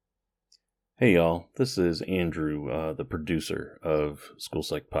Hey y'all, this is Andrew, the producer of School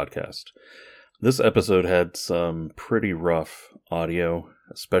Psych Podcast. This episode had some pretty rough audio,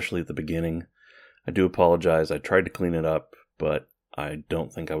 especially at the beginning. I do apologize. I tried to clean it up, but I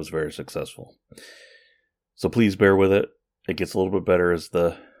don't think I was very successful. So please bear with it. It gets a little bit better as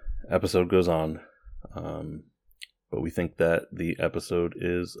the episode goes on, but we think that the episode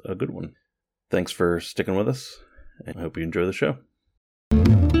is a good one. Thanks for sticking with us, and I hope you enjoy the show.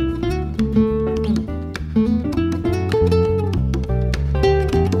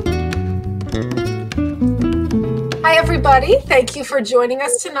 Hi, everybody. Thank you for joining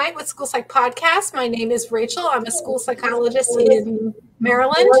us tonight with School Psych Podcast. My name is Rachel. I'm a school psychologist in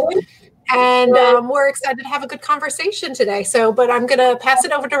Maryland, and we're excited to have a good conversation today. But I'm going to pass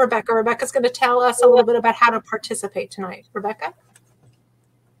it over to Rebecca. Rebecca's going to tell us a little bit about how to participate tonight. Rebecca?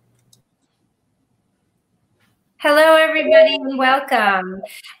 Hello, everybody, and welcome.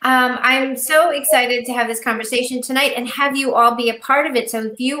 I'm so excited to have this conversation tonight and have you all be a part of it. So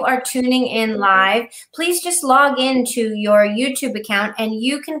if you are tuning in live, please just log into your YouTube account and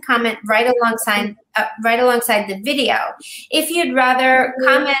you can comment right alongside the video. If you'd rather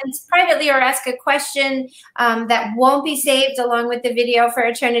comment privately or ask a question that won't be saved along with the video for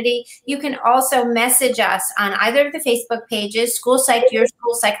eternity, you can also message us on either of the Facebook pages, School Psych, Your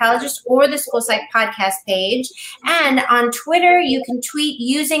School Psychologist, or the School Psych Podcast page. And on Twitter, you can tweet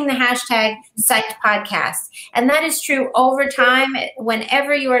using the hashtag PsychedPodcast. And that is true over time.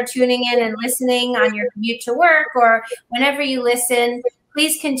 Whenever you are tuning in and listening on your commute to work or whenever you listen,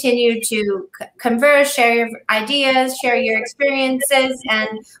 please continue to converse, share your ideas, share your experiences, and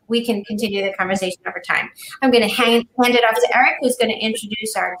we can continue the conversation over time. I'm going to hand it off to Eric, who's going to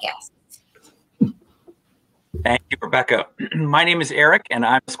introduce our guest. Thank you, Rebecca. My name is Eric, and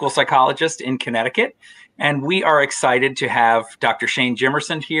I'm a school psychologist in Connecticut. And we are excited to have Dr. Shane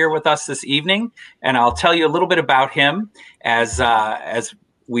Jimerson here with us this evening. And I'll tell you a little bit about him as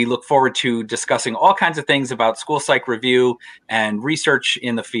we look forward to discussing all kinds of things about school psych review and research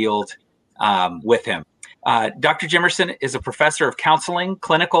in the field with him. Dr. Jimerson is a professor of counseling,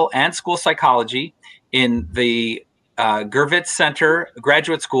 clinical, and school psychology in the Gurvitz Center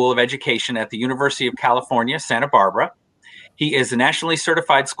Graduate School of Education at the University of California, Santa Barbara. He is a nationally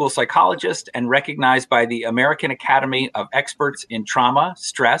certified school psychologist and recognized by the American Academy of Experts in Trauma,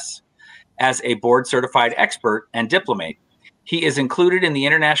 Stress, as a board-certified expert and diplomate. He is included in the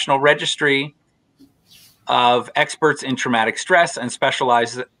International Registry of Experts in Traumatic Stress and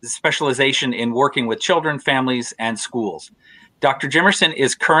specialization in working with children, families, and schools. Dr. Jimerson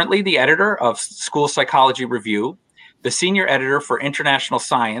is currently the editor of School Psychology Review, the senior editor for international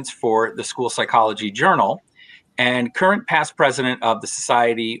science for the School Psychology Journal, and current past president of the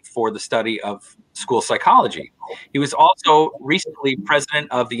Society for the Study of School Psychology. He was also recently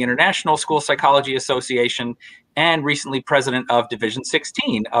president of the International School Psychology Association and recently president of Division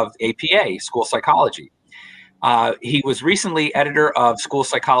 16 of APA, School Psychology. He was recently editor of School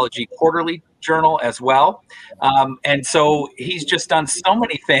Psychology Quarterly Journal as well. And so he's just done so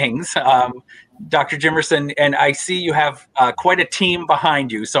many things, Dr. Jimerson, and I see you have quite a team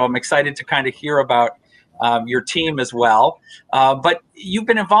behind you. So I'm excited to kind of hear about your team as well. But you've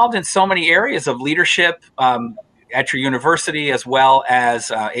been involved in so many areas of leadership at your university, as well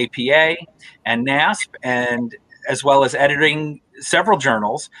as APA and NASP, and as well as editing several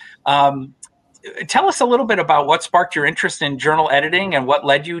journals. Tell us a little bit about what sparked your interest in journal editing and what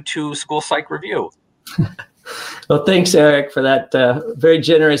led you to School Psych Review. Well, thanks, Eric, for that very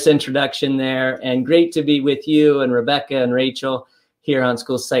generous introduction there. And great to be with you and Rebecca and Rachel here on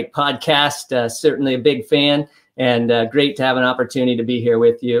School Psych Podcast. Certainly a big fan, and great to have an opportunity to be here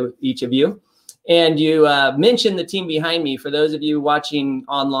with you, each of you. And you mentioned the team behind me. For those of you watching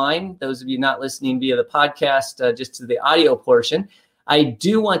online, those of you not listening via the podcast, just to the audio portion, I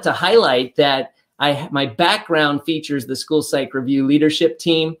do want to highlight that my background features the School Psych Review leadership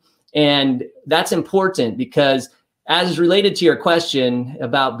team. And that's important because as related to your question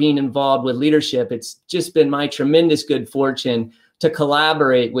about being involved with leadership, it's just been my tremendous good fortune to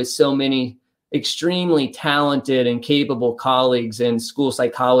collaborate with so many extremely talented and capable colleagues in school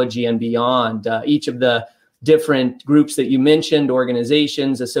psychology and beyond. Each of the different groups that you mentioned,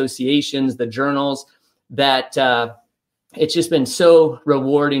 organizations, associations, the journals, that it's just been so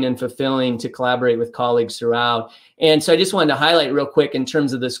rewarding and fulfilling to collaborate with colleagues throughout. And so I just wanted to highlight real quick in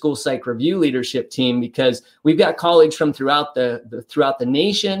terms of the School Psych Review leadership team, because we've got colleagues from throughout the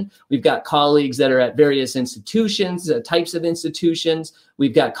nation. We've got colleagues that are at various institutions, types of institutions.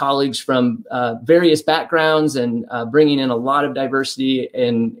 We've got colleagues from various backgrounds and bringing in a lot of diversity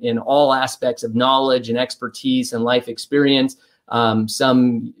in all aspects of knowledge and expertise and life experience.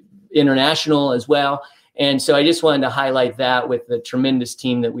 Some international as well. And so I just wanted to highlight that with the tremendous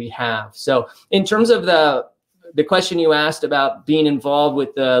team that we have. So in terms of the question you asked about being involved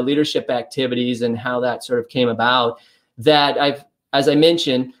with the leadership activities and how that sort of came about, that as I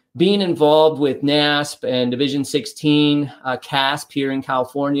mentioned, being involved with NASP and Division 16, CASP here in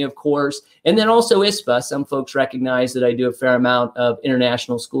California, of course, and then also ISPA. Some folks recognize that I do a fair amount of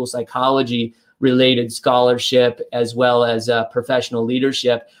international school psychology related scholarship as well as professional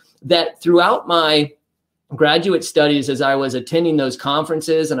leadership. That throughout my graduate studies, as I was attending those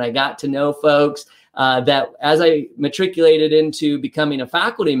conferences and I got to know folks, that as I matriculated into becoming a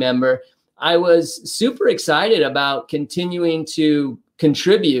faculty member, I was super excited about continuing to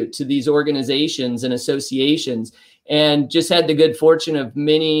contribute to these organizations and associations, and just had the good fortune of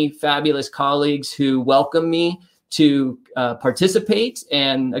many fabulous colleagues who welcomed me to participate.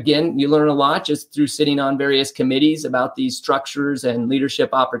 And again, you learn a lot just through sitting on various committees about these structures and leadership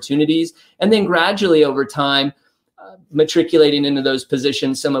opportunities. And then gradually over time, matriculating into those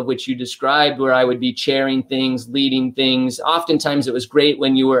positions, some of which you described, where I would be chairing things, leading things. Oftentimes it was great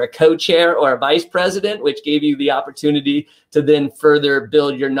when you were a co-chair or a vice president, which gave you the opportunity to then further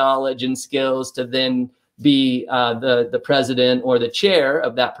build your knowledge and skills to then be the president or the chair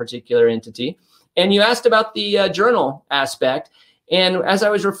of that particular entity. And you asked about the journal aspect. And as I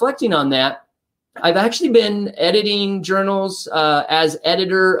was reflecting on that, I've actually been editing journals as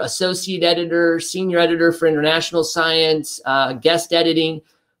editor, associate editor, senior editor for international science, guest editing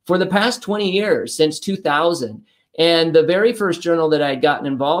for the past 20 years, since 2000. And the very first journal that I had gotten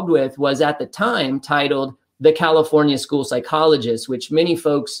involved with was at the time titled The California School Psychologist, which many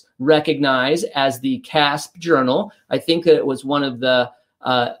folks recognize as the CASP journal. I think that it was one of the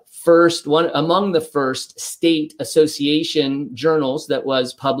among the first state association journals that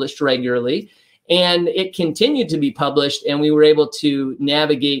was published regularly. And it continued to be published, and we were able to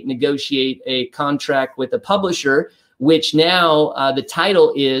negotiate a contract with a publisher, which now the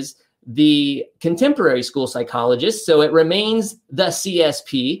title is The Contemporary School Psychologist. So it remains the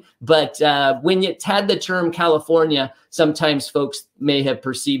CSP, but when it had the term California, sometimes folks may have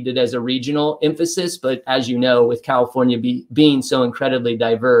perceived it as a regional emphasis. But as you know, with California being so incredibly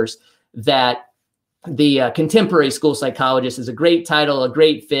diverse, that the Contemporary School Psychologist is a great title, a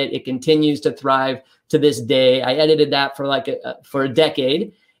great fit. It continues to thrive to this day. I edited that for a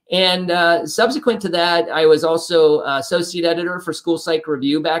decade. And subsequent to that, I was also associate editor for School Psych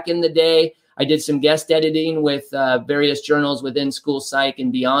Review back in the day. I did some guest editing with various journals within School Psych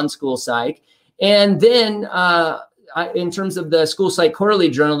and beyond School Psych. And then in terms of the School Psych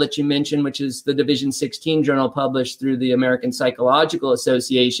Quarterly Journal that you mentioned, which is the Division 16 journal published through the American Psychological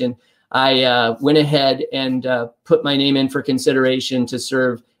Association, I went ahead and put my name in for consideration to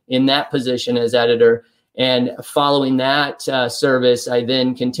serve in that position as editor. And following that service, I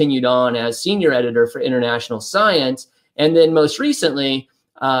then continued on as senior editor for International Science. And then most recently,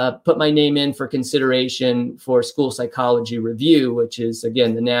 put my name in for consideration for School Psychology Review, which is,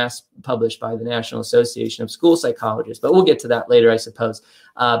 again, the NASP published by the National Association of School Psychologists. But we'll get to that later, I suppose.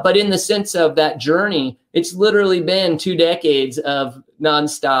 But in the sense of that journey, it's literally been 2 decades of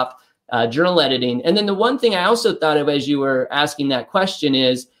nonstop journal editing. And then the one thing I also thought of as you were asking that question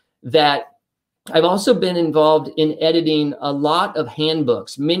is that I've also been involved in editing a lot of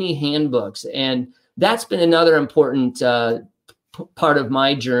handbooks, many handbooks. And that's been another important part of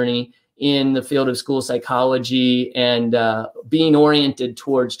my journey in the field of school psychology, and being oriented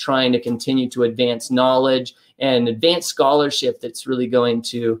towards trying to continue to advance knowledge and advance scholarship that's really going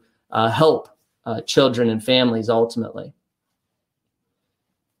to help children and families ultimately.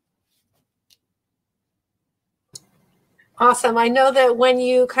 Awesome. I know that when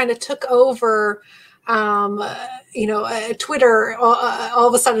you kind of took over, Twitter, all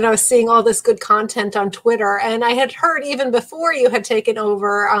of a sudden I was seeing all this good content on Twitter. And I had heard even before you had taken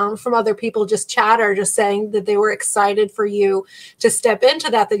over from other people, just chatter, just saying that they were excited for you to step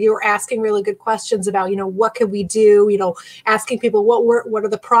into that you were asking really good questions about, what could we do, asking people what are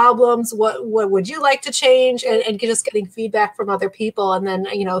the problems, what would you like to change, and just getting feedback from other people. And then,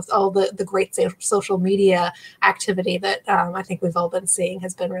 all the great social media activity that I think we've all been seeing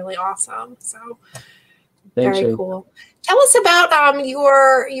has been really awesome. So Thanks, very cool. Tell us about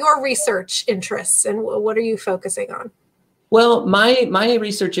your research interests and what are you focusing on? Well, my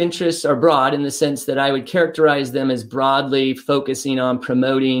research interests are broad in the sense that I would characterize them as broadly focusing on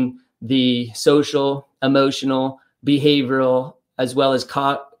promoting the social, emotional, behavioral, as well as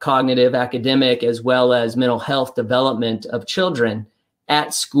cognitive, academic, as well as mental health development of children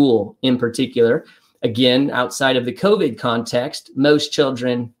at school in particular. Again, outside of the COVID context, most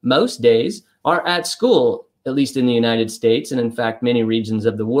children, most days, are at school at least in the United States, and in fact, many regions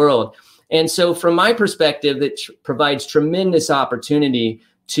of the world. And so from my perspective, it provides tremendous opportunity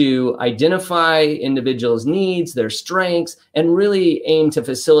to identify individuals' needs, their strengths, and really aim to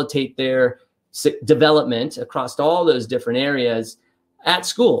facilitate their development across all those different areas at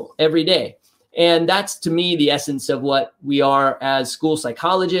school every day. And that's, to me, the essence of what we are as school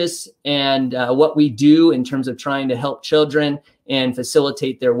psychologists and what we do in terms of trying to help children and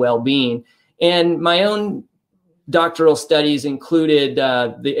facilitate their well-being. And my own doctoral studies included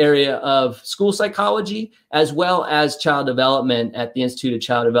the area of school psychology, as well as child development at the Institute of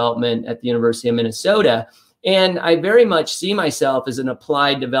Child Development at the University of Minnesota. And I very much see myself as an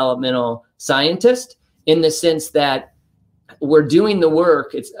applied developmental scientist in the sense that we're doing the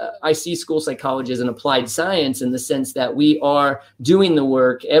work. I see school psychology as an applied science in the sense that we are doing the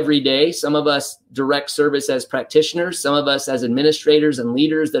work every day. Some of us direct service as practitioners, some of us as administrators and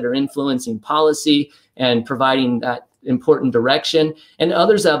leaders that are influencing policy and providing that important direction, and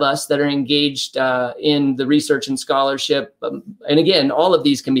others of us that are engaged in the research and scholarship. And again, all of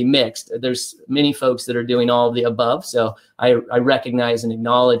these can be mixed. There's many folks that are doing all of the above. So I recognize and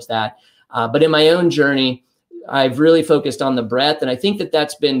acknowledge that. But in my own journey, I've really focused on the breadth. And I think that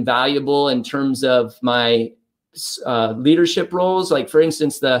that's been valuable in terms of my leadership roles. Like, for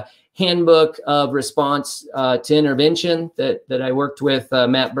instance, the handbook of response to intervention that I worked with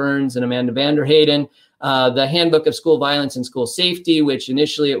Matt Burns and Amanda Vanderheyden, the handbook of school violence and school safety, which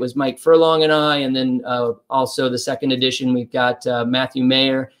initially it was Mike Furlong and I, and then also the second edition, we've got Matthew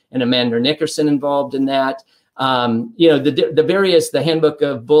Mayer and Amanda Nickerson involved in that. The handbook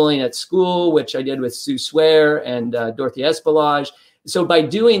of bullying at school, which I did with Sue Swear and Dorothy Espelage. So by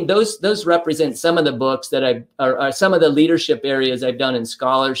doing those represent some of the books that are some of the leadership areas I've done in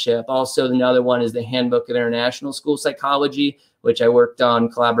scholarship. Also, another one is the Handbook of International School Psychology, which I worked on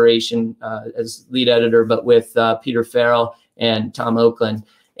collaboration as lead editor, but with Peter Farrell and Tom Oakland.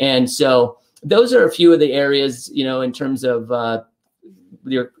 And so those are a few of the areas, in terms of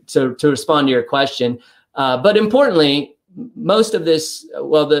to respond to your question. But importantly, most of this,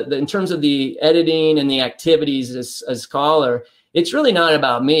 in terms of the editing and the activities as a scholar, it's really not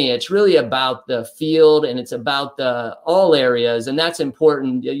about me. It's really about the field, and it's about all areas. And that's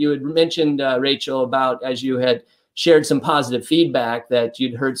important. You had mentioned, Rachel, about, as you had shared some positive feedback, that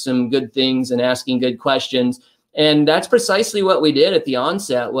you'd heard some good things and asking good questions. And that's precisely what we did at the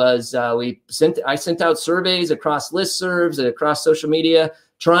onset. Was I sent out surveys across listservs and across social media,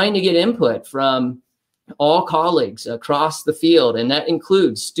 trying to get input from all colleagues across the field. And that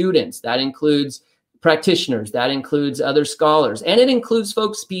includes students, that includes practitioners, that includes other scholars, and it includes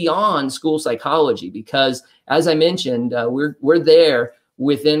folks beyond school psychology, because as I mentioned, we're there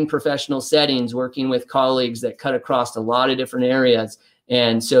within professional settings, working with colleagues that cut across a lot of different areas.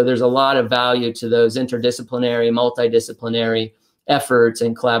 And so there's a lot of value to those interdisciplinary, multidisciplinary efforts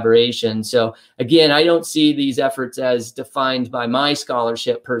and collaboration. So again, I don't see these efforts as defined by my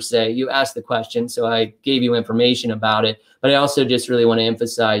scholarship per se. You asked the question, so I gave you information about it, but I also just really want to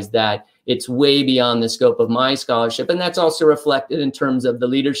emphasize that it's way beyond the scope of my scholarship. And that's also reflected in terms of the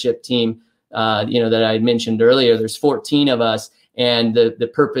leadership team, that I mentioned earlier. There's 14 of us, and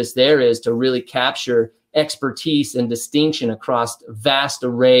the purpose there is to really capture expertise and distinction across a vast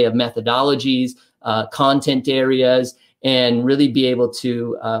array of methodologies, content areas, and really be able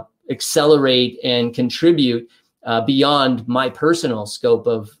to accelerate and contribute beyond my personal scope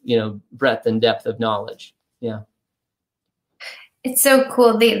of, breadth and depth of knowledge. Yeah. It's so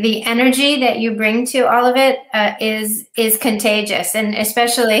cool. The energy that you bring to all of it is contagious. And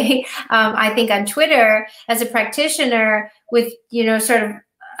especially, I think on Twitter, as a practitioner with, sort of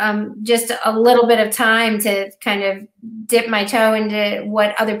just a little bit of time to kind of dip my toe into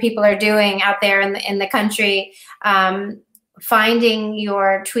what other people are doing out there in the country, finding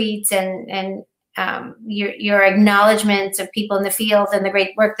your tweets and your acknowledgments of people in the field and the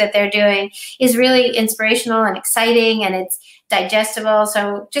great work that they're doing is really inspirational and exciting, and it's digestible.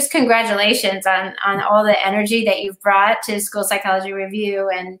 So just congratulations on all the energy that you've brought to School Psychology Review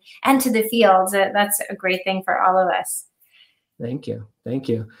and to the field. That's a great thing for all of us. Thank you.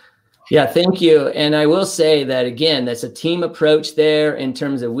 Yeah, thank you. And I will say that, again, that's a team approach there in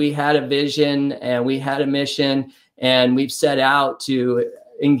terms of we had a vision and we had a mission, and we've set out to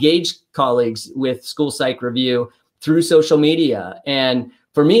engage colleagues with School Psych Review through social media. And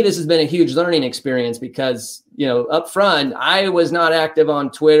for me, this has been a huge learning experience because, up front, I was not active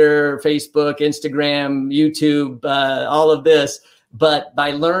on Twitter, Facebook, Instagram, YouTube, all of this. but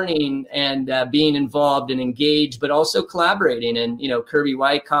by learning and being involved and engaged, but also collaborating. And, Kirby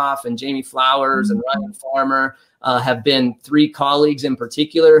Wyckoff and Jamie Flowers and Ryan Farmer have been 3 colleagues in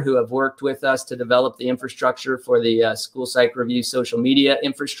particular who have worked with us to develop the infrastructure for the School Psych Review social media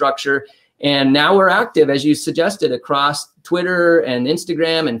infrastructure. And now we're active, as you suggested, across Twitter and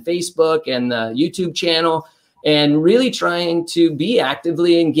Instagram and Facebook and the YouTube channel, and really trying to be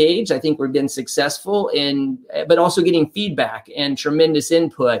actively engaged. I think we've been successful but also getting feedback and tremendous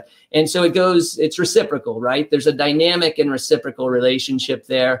input. And so it's reciprocal, right? There's a dynamic and reciprocal relationship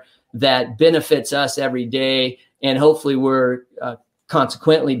there that benefits us every day. And hopefully we're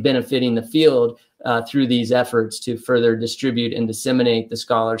consequently benefiting the field through these efforts to further distribute and disseminate the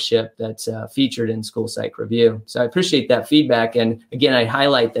scholarship that's featured in School Psych Review. So I appreciate that feedback. And again, I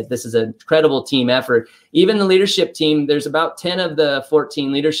highlight that this is an incredible team effort. Even the leadership team, there's about 10 of the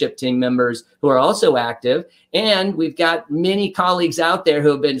 14 leadership team members who are also active. And we've got many colleagues out there who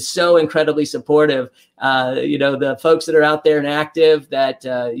have been so incredibly supportive. The folks that are out there and active, that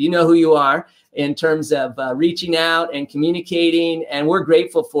you know who you are in terms of reaching out and communicating. And we're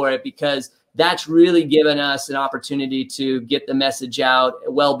grateful for it, because that's really given us an opportunity to get the message out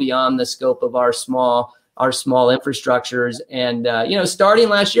well beyond the scope of our small infrastructures. And, starting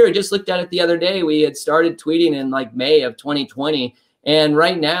last year, I just looked at it the other day, we had started tweeting in like May of 2020. And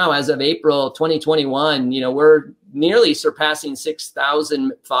right now, as of April 2021, we're nearly surpassing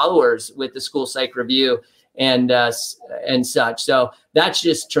 6,000 followers with the School Psych Review and such. So that's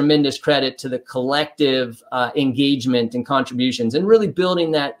just tremendous credit to the collective engagement and contributions, and really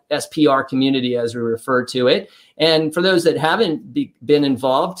building that SPR community, as we refer to it. And for those that haven't been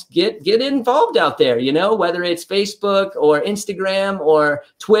involved, get involved out there, whether it's Facebook or Instagram or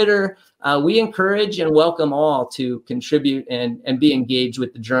Twitter. We encourage and welcome all to contribute and be engaged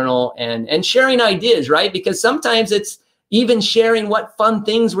with the journal and sharing ideas, right? Because sometimes it's even sharing what fun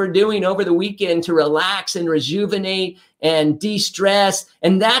things we're doing over the weekend to relax and rejuvenate and de-stress.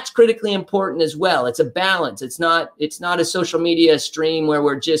 And that's critically important as well. It's a balance. It's not a social media stream where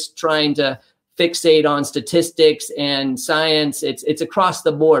we're just trying to fixate on statistics and science. It's across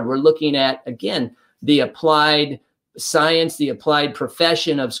the board. We're looking at, again, the applied science, the applied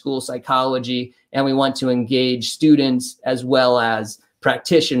profession of school psychology. And we want to engage students as well as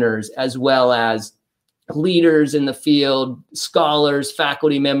practitioners, as well as leaders in the field, scholars,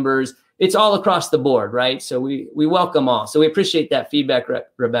 faculty members. It's all across the board, right? So we welcome all. So we appreciate that feedback,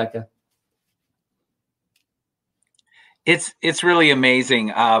 Rebecca. It's really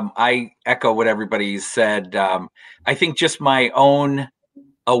amazing. I echo what everybody said. I think just my own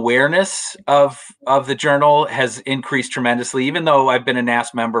awareness of the journal has increased tremendously, even though I've been a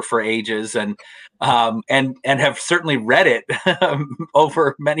NASP member for ages and have certainly read it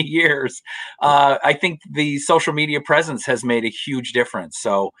over many years. I think the social media presence has made a huge difference.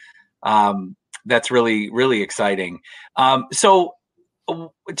 So that's really, really exciting. So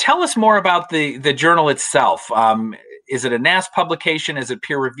tell us more about the journal itself. Is it a NASP publication? Is it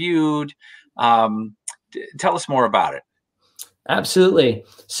peer reviewed? Tell us more about it. Absolutely.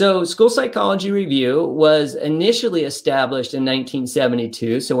 So School Psychology Review was initially established in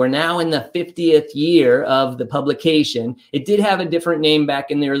 1972. So we're now in the 50th year of the publication. It did have a different name back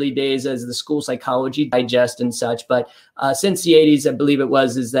in the early days as the School Psychology Digest and such. But since the 80s, I believe it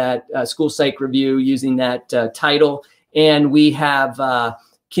was, is that School Psych Review using that title. And we have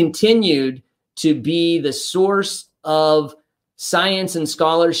continued to be the source of science and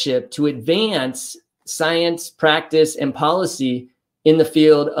scholarship to advance science, practice, and policy in the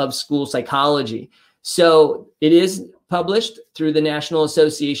field of school psychology. So it is published through the National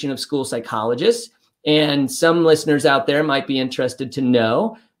Association of School Psychologists. And some listeners out there might be interested to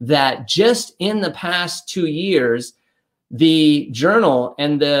know that just in the past 2 years, the journal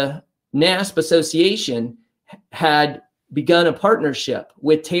and the NASP Association had begun a partnership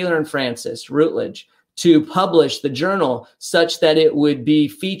with Taylor and Francis Routledge to publish the journal such that it would be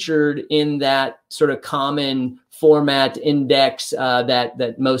featured in that sort of common format index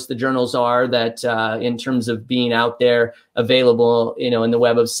that most of the journals are, that in terms of being out there available, in the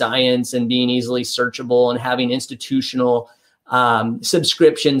web of science and being easily searchable and having institutional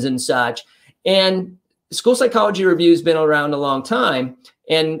subscriptions and such. And School Psychology Review has been around a long time,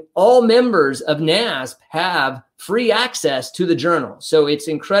 and all members of NASP have free access to the journal. So it's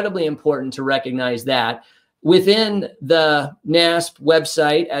incredibly important to recognize that. Within the NASP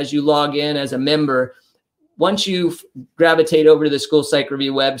website, as you log in as a member, once you gravitate over to the School Psych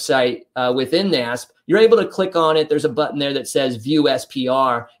Review website within NASP, you're able to click on it. There's a button there that says View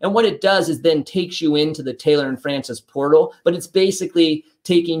SPR. And what it does is then takes you into the Taylor and Francis portal, but it's basically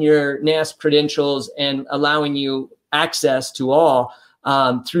taking your NASP credentials and allowing you access to all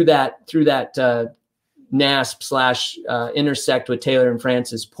through that NASP/Intersect with Taylor and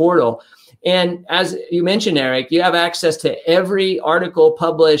Francis portal. And as you mentioned, Eric, you have access to every article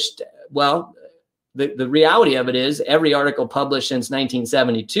published. Well, the reality of it is every article published since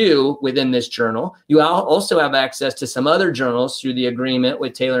 1972 within this journal. You also have access to some other journals through the agreement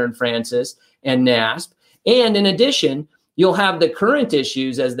with Taylor and Francis and NASP. And in addition, you'll have the current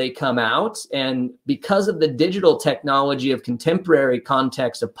issues as they come out. And because of the digital technology of contemporary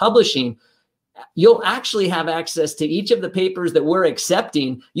context of publishing, you'll actually have access to each of the papers that we're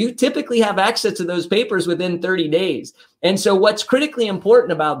accepting. You typically have access to those papers within 30 days. And so what's critically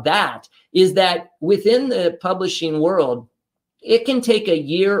important about that is that within the publishing world, it can take a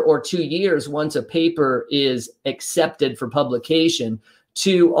year or 2 years once a paper is accepted for publication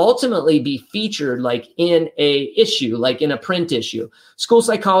to ultimately be featured like in a issue, like in a print issue. School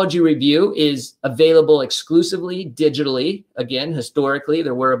Psychology Review is available exclusively digitally. Again, historically,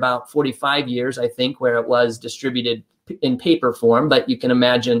 there were about 45 years, I think, where it was distributed in paper form, but you can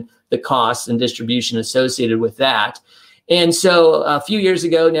imagine the costs and distribution associated with that. And so a few years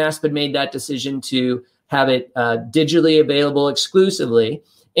ago, NASP had made that decision to have it digitally available exclusively.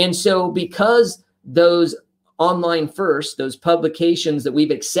 And so because those online first, those publications that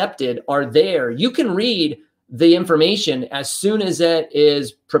we've accepted are there, you can read the information as soon as it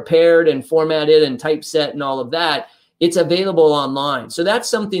is prepared and formatted and typeset and all of that. It's available online. So that's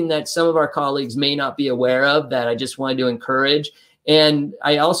something that some of our colleagues may not be aware of that I just wanted to encourage. And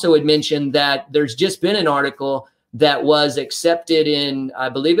I also had mentioned that there's just been an article that was accepted in, I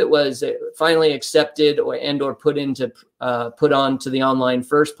believe it was finally accepted or put onto the Online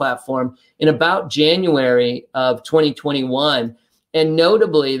First platform in about January of 2021. And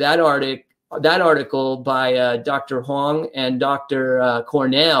notably, that article by Dr. Huang and Dr.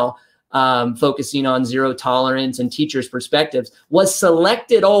 Cornell, focusing on zero tolerance and teachers' perspectives, was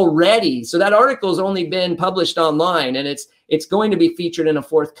selected already. So that article has only been published online, and it's going to be featured in a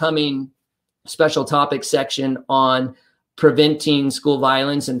forthcoming special topic section on preventing school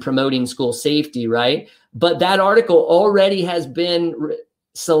violence and promoting school safety, right? But that article already has been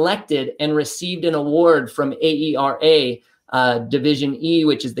selected and received an award from AERA, Division E,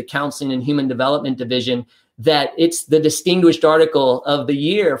 which is the Counseling and Human Development Division, that it's the distinguished article of the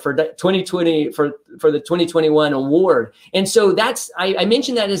year for 2020 for the 2021 award. And so I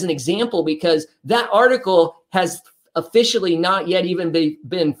mentioned that as an example because that article has officially not yet even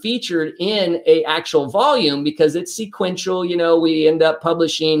been featured in a actual volume because it's sequential. You know, we end up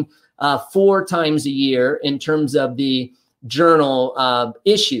publishing 4 times a year in terms of the journal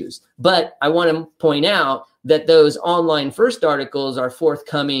issues. But I want to point out that those online first articles are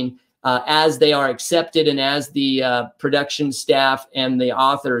forthcoming as they are accepted and as the production staff and the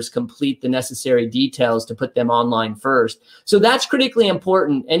authors complete the necessary details to put them online first. So that's critically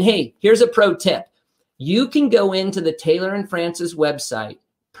important. And hey, here's a pro tip. You can go into the Taylor and Francis website,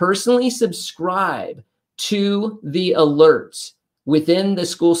 personally subscribe to the alerts within the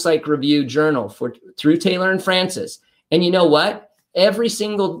School Psych Review journal through Taylor and Francis. And you know what? Every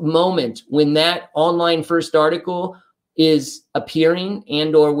single moment when that online first article is appearing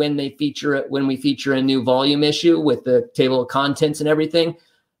and or when we feature a new volume issue with the table of contents and everything,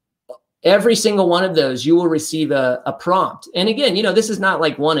 every single one of those, you will receive a prompt. And again, you know, this is not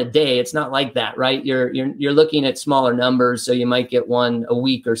like one a day. It's not like that, right? You're looking at smaller numbers, so you might get one a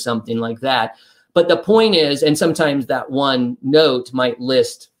week or something like that. But the point is, and sometimes that one note might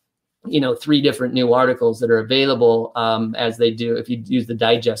list, 3 different new articles that are available as they do if you use the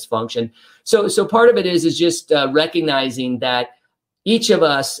digest function. So part of it is just recognizing that each of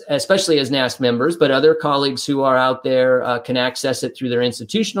us, especially as NASP members, but other colleagues who are out there can access it through their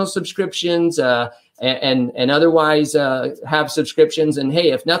institutional subscriptions and otherwise have subscriptions. And hey,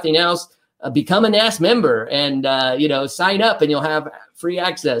 if nothing else, become a NASP member and, sign up and you'll have free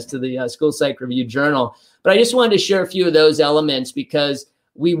access to the School Psych Review Journal. But I just wanted to share a few of those elements because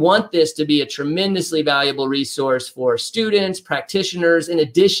we want this to be a tremendously valuable resource for students, practitioners, in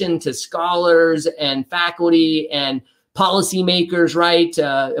addition to scholars and faculty and policymakers, right?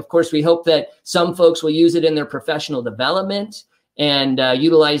 Of course, we hope that some folks will use it in their professional development and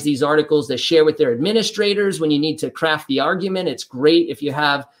utilize these articles to share with their administrators when you need to craft the argument. It's great if you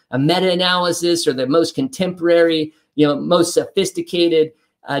have a meta-analysis or the most contemporary, most sophisticated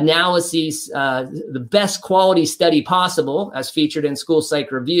analyses, the best quality study possible as featured in School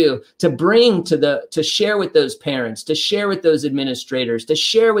Psych Review to bring to share with those parents, to share with those administrators, to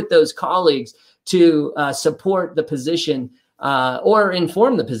share with those colleagues to support the position or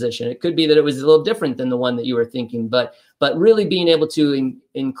inform the position. It could be that it was a little different than the one that you were thinking, but really being able to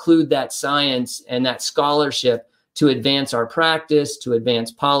include that science and that scholarship to advance our practice, to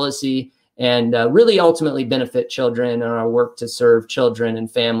advance policy, and really ultimately benefit children in our work to serve children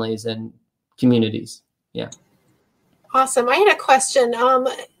and families and communities. Yeah. Awesome. I had a question.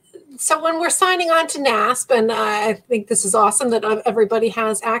 So when we're signing on to NASP, and I think this is awesome that everybody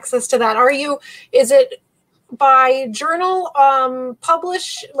has access to that. Is it by journal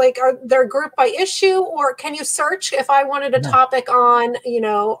publish, like are there grouped by issue, or can you search if I wanted a topic on,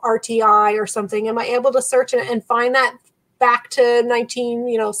 RTI or something? Am I able to search and find that back to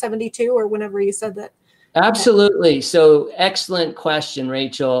 1972 or whenever you said that? Absolutely. So excellent question,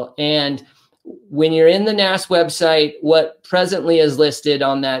 Rachel. And when you're in the NASP website, what presently is listed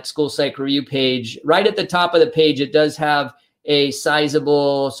on that school psych review page, right at the top of the page, it does have a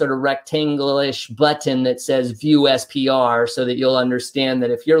sizable sort of rectangle-ish button that says view SPR, so that you'll understand that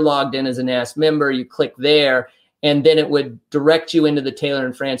if you're logged in as a NASP member, you click there, and then it would direct you into the Taylor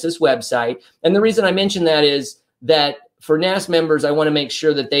and Francis website. And the reason I mention that is that for NASP members, I want to make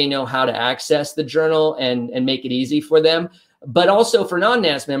sure that they know how to access the journal and make it easy for them. But also for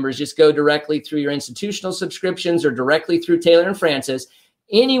non-NASP members, just go directly through your institutional subscriptions or directly through Taylor and Francis.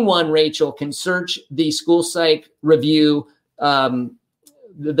 Anyone, Rachel, can search the school psych review,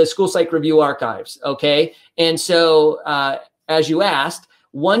 the school psych review archives. Okay. And so as you asked,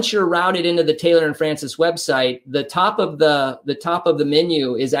 once you're routed into the Taylor and Francis website, the top of the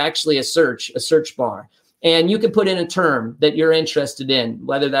menu is actually a search bar. And you can put in a term that you're interested in,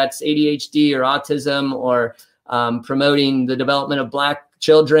 whether that's ADHD or autism or promoting the development of Black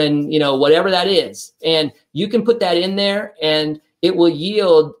children, whatever that is. And you can put that in there and it will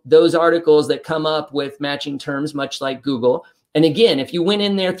yield those articles that come up with matching terms, much like Google. And again, if you went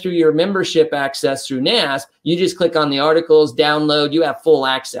in there through your membership access through NASP, you just click on the articles, download, you have full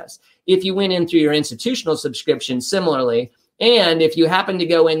access. If you went in through your institutional subscription, similarly, and if you happen to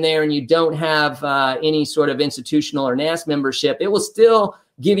go in there and you don't have any sort of institutional or NASP membership, it will still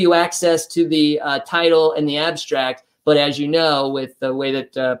give you access to the title and the abstract. But as you know, with the way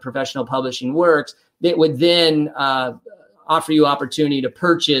that professional publishing works, it would then offer you opportunity to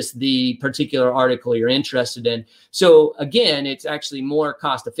purchase the particular article you're interested in. So again, it's actually more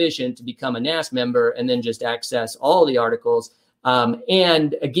cost efficient to become a NASP member and then just access all the articles.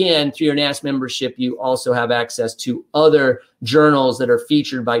 And again, through your NASP membership, you also have access to other journals that are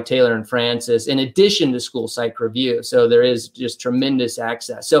featured by Taylor and Francis, in addition to School Psych Review. So there is just tremendous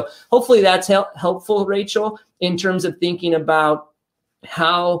access. So hopefully that's helpful, Rachel, in terms of thinking about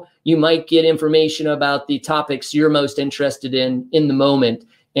how you might get information about the topics you're most interested in the moment.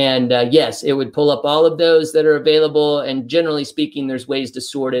 And yes, it would pull up all of those that are available. And generally speaking, there's ways to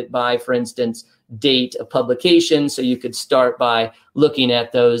sort it by, for instance, date of publication. So you could start by looking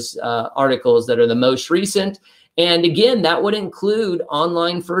at those articles that are the most recent. And again, that would include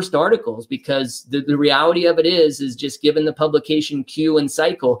online first articles, because the reality of it is just given the publication queue and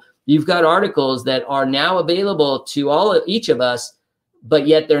cycle, you've got articles that are now available to each of us, but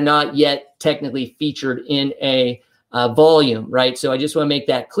yet they're not yet technically featured in a volume, right? So I just want to make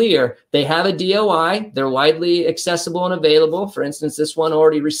that clear. They have a DOI. They're widely accessible and available. For instance, this one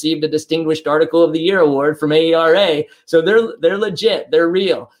already received a Distinguished Article of the Year award from AERA. So they're legit. They're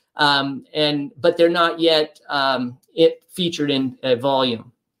real. But they're not yet featured in a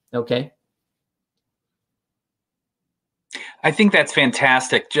volume. Okay. I think that's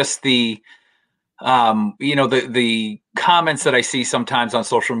fantastic. Just the comments that I see sometimes on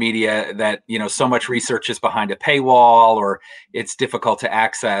social media that, so much research is behind a paywall or it's difficult to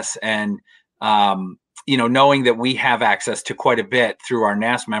access. And, knowing that we have access to quite a bit through our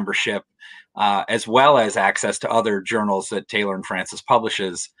NASP membership, as well as access to other journals that Taylor and Francis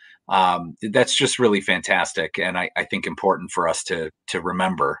publishes, that's just really fantastic. And I think important for us to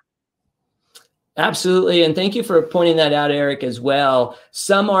remember. Absolutely. And thank you for pointing that out, Eric, as well.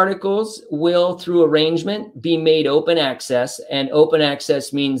 Some articles will, through arrangement, be made open access. And open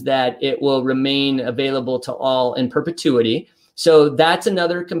access means that it will remain available to all in perpetuity. So that's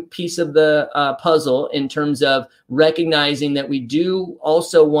another piece of the puzzle in terms of recognizing that we do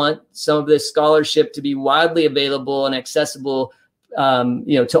also want some of this scholarship to be widely available and accessible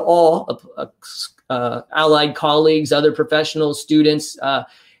to all allied colleagues, other professionals, students,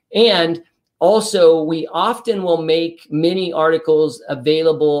 and also, we often will make many articles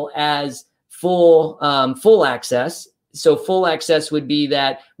available as full access. So full access would be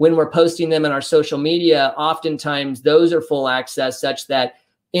that when we're posting them in our social media, oftentimes those are full access such that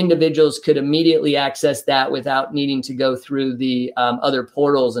individuals could immediately access that without needing to go through the other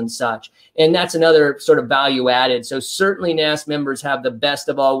portals and such. And that's another sort of value added. So certainly NASP members have the best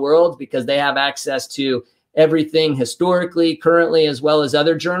of all worlds because they have access to everything historically, currently, as well as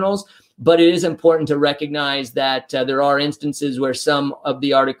other journals. But it is important to recognize that there are instances where some of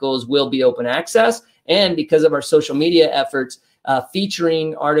the articles will be open access. And because of our social media efforts,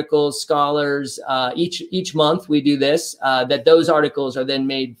 featuring articles, scholars, each month we do this, that those articles are then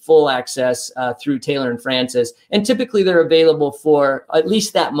made full access through Taylor and Francis. And typically they're available for at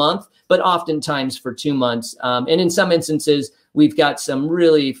least that month, but oftentimes for 2 months. And in some instances, we've got some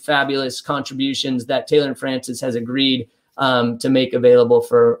really fabulous contributions that Taylor and Francis has agreed to make available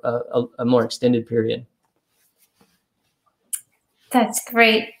for a more extended period. That's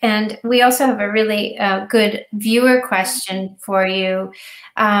great. And we also have a really good viewer question for you.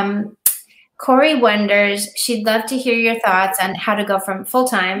 Corey wonders, she'd love to hear your thoughts on how to go from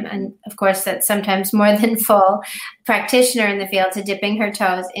full-time, and of course that's sometimes more than full, practitioner in the field to dipping her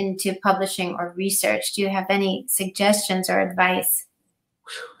toes into publishing or research. Do you have any suggestions or advice?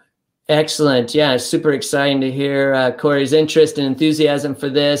 Excellent. Yeah, super exciting to hear Corey's interest and enthusiasm for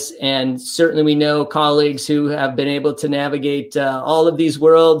this. And certainly we know colleagues who have been able to navigate all of these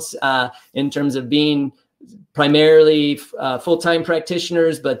worlds in terms of being primarily full-time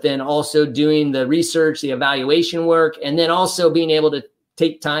practitioners, but then also doing the research, the evaluation work, and then also being able to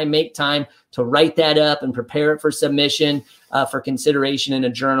make time to write that up and prepare it for submission for consideration in a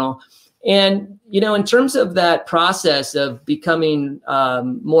journal. And, in terms of that process of becoming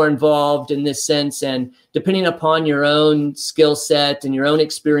more involved in this sense, and depending upon your own skill set and your own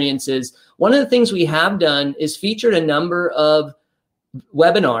experiences, one of the things we have done is featured a number of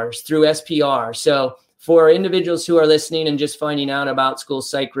webinars through SPR. So for individuals who are listening and just finding out about School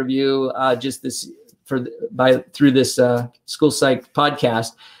Psych Review, through this School Psych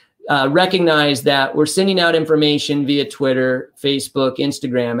podcast, recognize that we're sending out information via Twitter, Facebook,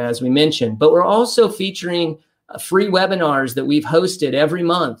 Instagram, as we mentioned, but we're also featuring free webinars that we've hosted every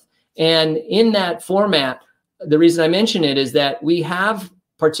month. And in that format, the reason I mention it is that we have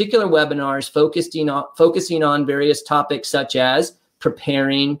particular webinars focusing on various topics, such as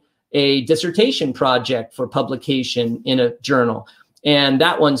preparing a dissertation project for publication in a journal. And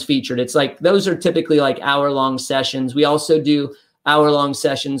that one's featured. It's like, those are typically like hour-long sessions. We also do hour-long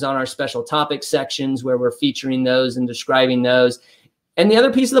sessions on our special topic sections where we're featuring those and describing those. And the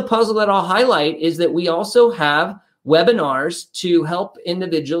other piece of the puzzle that I'll highlight is that we also have webinars to help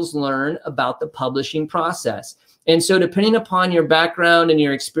individuals learn about the publishing process. And so depending upon your background and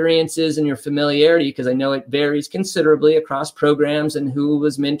your experiences and your familiarity, because I know it varies considerably across programs and who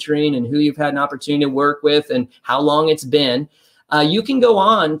was mentoring and who you've had an opportunity to work with and how long it's been, you can go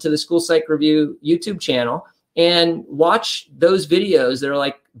on to the School Psych Review YouTube channel and watch those videos that are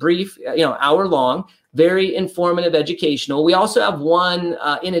like brief, hour long, very informative, educational. We also have one,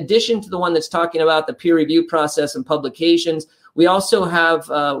 in addition to the one that's talking about the peer review process and publications, we also have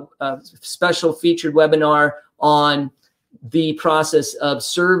a special featured webinar on the process of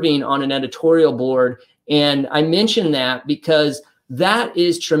serving on an editorial board. And I mention that because that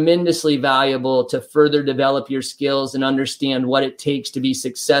is tremendously valuable to further develop your skills and understand what it takes to be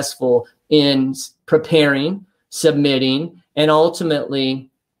successful in preparing, submitting, and ultimately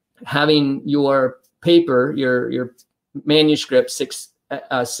having your paper, your manuscript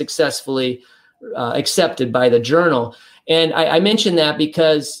successfully accepted by the journal. And I mention that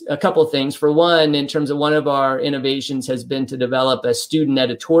because a couple of things. For one, in terms of one of our innovations has been to develop a student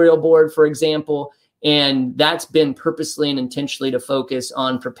editorial board, for example. And that's been purposely and intentionally to focus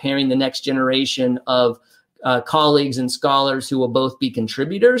on preparing the next generation of colleagues and scholars who will both be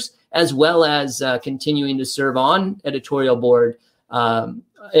contributors, as well as continuing to serve on editorial boards.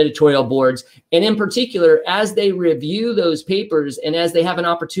 And in particular, as they review those papers and as they have an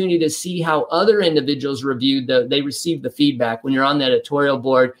opportunity to see how other individuals reviewed they receive the feedback. When you're on the editorial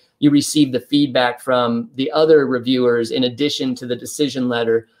board, you receive the feedback from the other reviewers in addition to the decision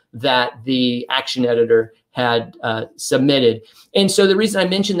letter that the action editor had submitted. And so the reason I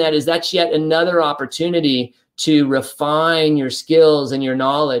mention that is that's yet another opportunity to refine your skills and your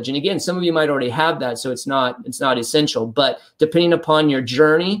knowledge. And again, some of you might already have that, so it's not essential. But depending upon your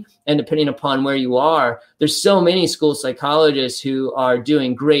journey and depending upon where you are, there's so many school psychologists who are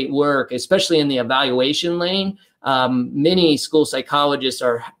doing great work, especially in the evaluation lane. Many school psychologists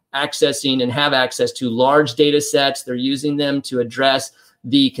are accessing and have access to large data sets. They're using them to address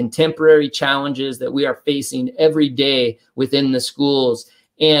the contemporary challenges that we are facing every day within the schools,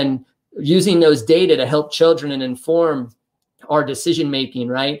 and using those data to help children and inform our decision making,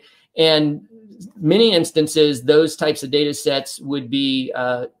 right? And many instances, those types of data sets would be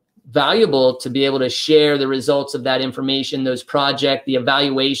valuable to be able to share the results of that information, those the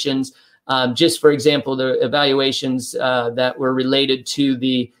evaluations. Just for example, the evaluations that were related to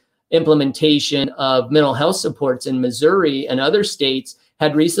the implementation of mental health supports in Missouri and other states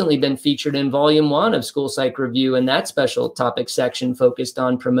had recently been featured in Volume 1 of School Psych Review, and that special topic section focused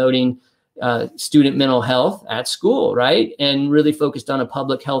on promoting student mental health at school, right? And really focused on a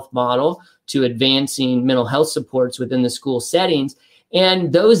public health model to advancing mental health supports within the school settings.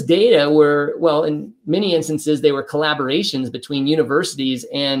 And those data were, well, in many instances, they were collaborations between universities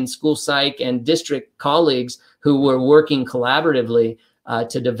and school psych and district colleagues who were working collaboratively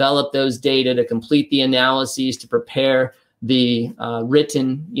to develop those data, to complete the analyses, to prepare the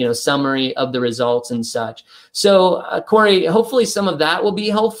written, summary of the results and such. So, Corey, hopefully some of that will be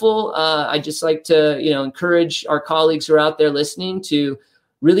helpful. I'd just like to, encourage our colleagues who are out there listening to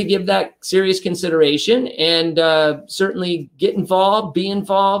really give that serious consideration and certainly get involved, be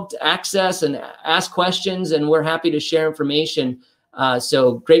involved, access and ask questions, and we're happy to share information.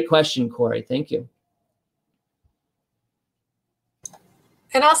 So great question, Corey. Thank you.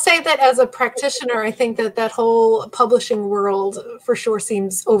 And I'll say that as a practitioner, I think that whole publishing world for sure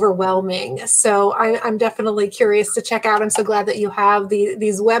seems overwhelming. So I'm definitely curious to check out. I'm so glad that you have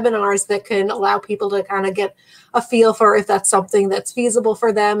these webinars that can allow people to kind of get a feel for if that's something that's feasible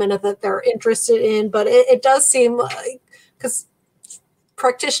for them and if that they're interested in. But it does seem like, because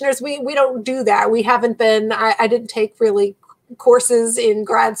practitioners, we don't do that. We haven't been, I didn't take really courses in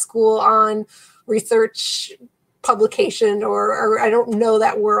grad school on research publication or I don't know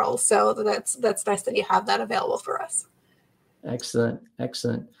that world. So that's nice that you have that available for us. Excellent.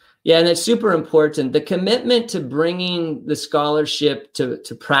 Yeah, and it's super important. The commitment to bringing the scholarship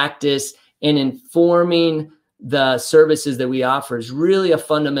to practice and informing the services that we offer is really a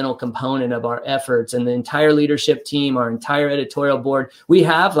fundamental component of our efforts. And the entire leadership team, our entire editorial board, we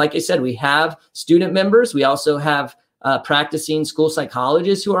have, like I said, we have student members. We also have practicing school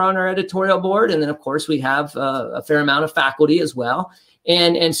psychologists who are on our editorial board. And then, of course, we have a fair amount of faculty as well.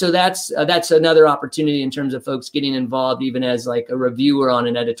 And so that's another opportunity in terms of folks getting involved, even as like a reviewer on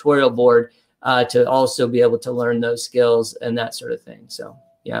an editorial board, to also be able to learn those skills and that sort of thing. So,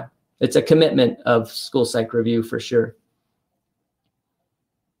 yeah, it's a commitment of School Psych Review for sure.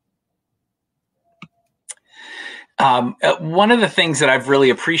 One of the things that I've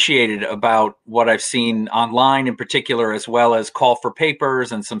really appreciated about what I've seen online in particular, as well as call for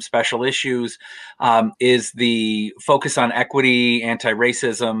papers and some special issues, is the focus on equity,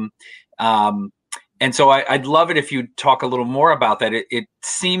 anti-racism. And so I'd love it if you'd talk a little more about that. It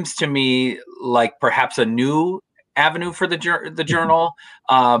seems to me like perhaps a new avenue for the journal,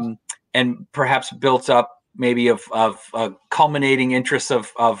 and perhaps built up maybe of culminating interests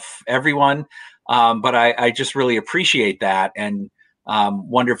of everyone. But I just really appreciate that and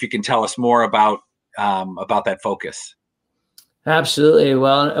wonder if you can tell us more about that focus. Absolutely.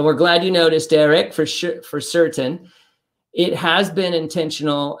 Well, we're glad you noticed, Eric, for sure, for certain. It has been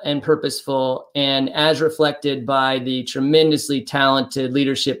intentional and purposeful, and as reflected by the tremendously talented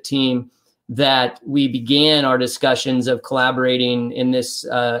leadership team that we began our discussions of collaborating in this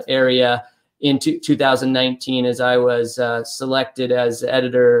area in 2019, as I was selected as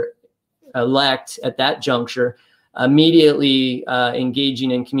editor-elect at that juncture, immediately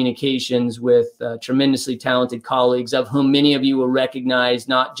engaging in communications with tremendously talented colleagues, of whom many of you will recognize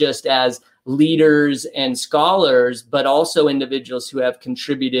not just as leaders and scholars, but also individuals who have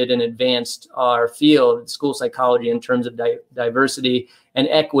contributed and advanced our field, school psychology, in terms of diversity and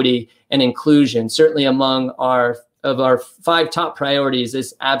equity and inclusion. Certainly among our 5 top priorities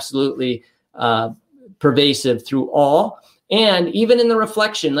is absolutely pervasive through all. And even in the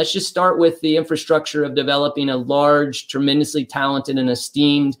reflection, let's just start with the infrastructure of developing a large, tremendously talented and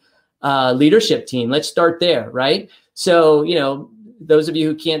esteemed leadership team. Let's start there, right? So, those of you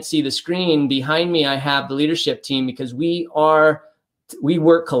who can't see the screen behind me, I have the leadership team, because we work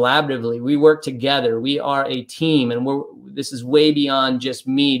collaboratively. We work together. We are a team, and this is way beyond just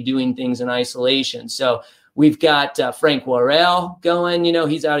me doing things in isolation. So we've got Frank Worrell going,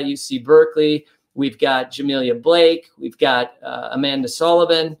 he's out at UC Berkeley. We've got Jamelia Blake. We've got Amanda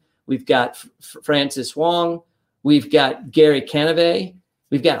Sullivan. We've got Francis Wong. We've got Gary Canave.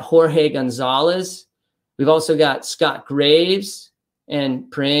 We've got Jorge Gonzalez. We've also got Scott Graves and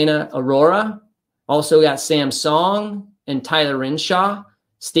Priyana Aurora. Also got Sam Song and Tyler Renshaw,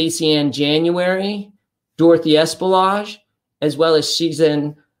 Stacey Ann January, Dorothy Espelage, as well as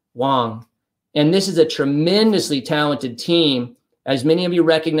Shizhen Wang. And this is a tremendously talented team, as many of you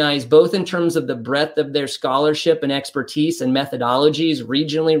recognize, both in terms of the breadth of their scholarship and expertise and methodologies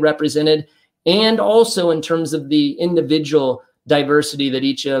regionally represented, and also in terms of the individual diversity that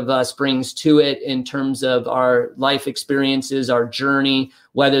each of us brings to it in terms of our life experiences, our journey,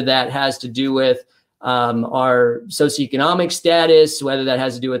 whether that has to do with our socioeconomic status, whether that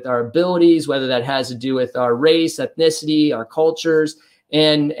has to do with our abilities, whether that has to do with our race, ethnicity, our cultures.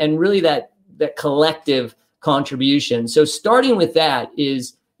 and really that collective contribution. So starting with that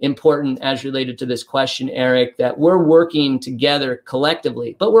is important as related to this question, Eric, that we're working together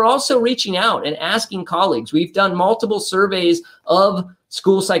collectively, but we're also reaching out and asking colleagues. We've done multiple surveys of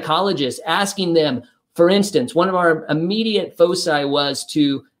school psychologists, asking them, for instance, one of our immediate foci was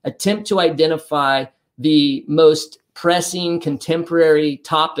to attempt to identify the most pressing contemporary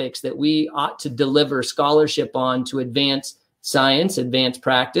topics that we ought to deliver scholarship on to advance science, advance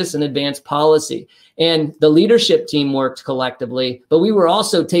practice, and advance policy. And the leadership team worked collectively, but we were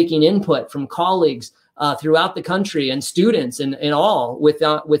also taking input from colleagues throughout the country and students and all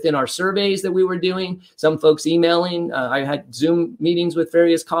within our surveys that we were doing, some folks emailing. I had Zoom meetings with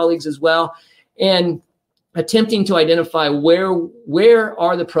various colleagues as well, and attempting to identify where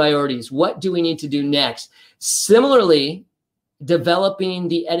are the priorities? What do we need to do next? Similarly, developing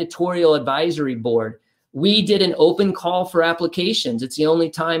the editorial advisory board. We did an open call for applications. It's the only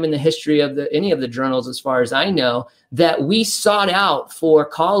time in the history of any of the journals, as far as I know, that we sought out for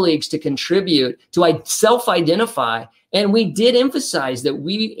colleagues to contribute, to self-identify. And we did emphasize that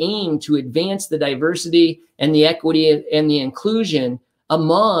we aim to advance the diversity and the equity and the inclusion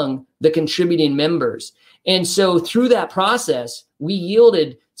among the contributing members. And so through that process, we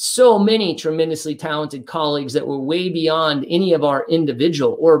yielded so many tremendously talented colleagues that were way beyond any of our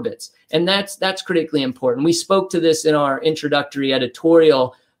individual orbits. And that's critically important. We spoke to this in our introductory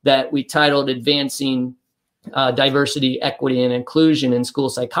editorial that we titled Advancing Diversity, Equity, and Inclusion in School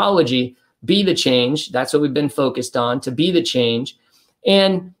Psychology, Be the Change. That's what we've been focused on, to be the change.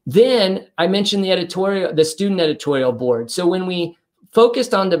 And then I mentioned the student editorial board. So when we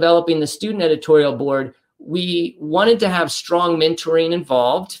focused on developing the student editorial board, we wanted to have strong mentoring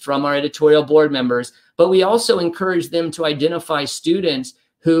involved from our editorial board members, but we also encouraged them to identify students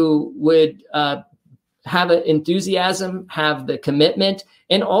who would have an enthusiasm, have the commitment,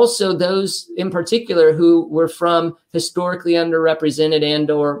 and also those in particular who were from historically underrepresented and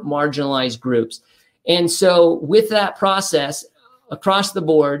or marginalized groups. And so with that process across the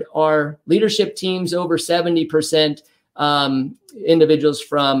board, our leadership teams, over 70% individuals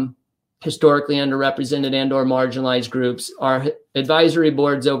from historically underrepresented and or marginalized groups, our advisory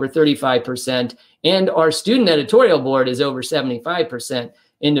board's over 35%, and our student editorial board is over 75%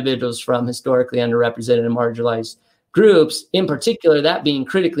 individuals from historically underrepresented and marginalized groups, in particular, that being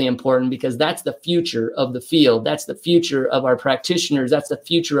critically important because that's the future of the field. That's the future of our practitioners. That's the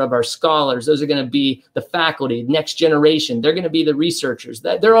future of our scholars. Those are going to be the faculty, next generation. They're going to be the researchers.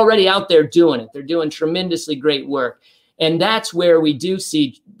 They're already out there doing it. They're doing tremendously great work. And that's where we do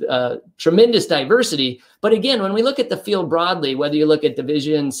see tremendous diversity. But again, when we look at the field broadly, whether you look at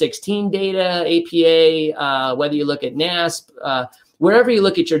Division 16 data, APA, whether you look at NASP, wherever you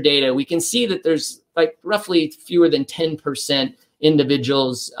look at your data, we can see that there's like roughly fewer than 10%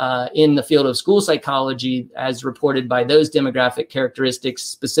 individuals in the field of school psychology as reported by those demographic characteristics,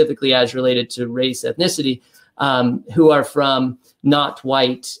 specifically as related to race, ethnicity, who are from not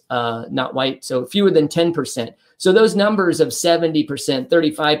white, so fewer than 10%. So those numbers of 70%,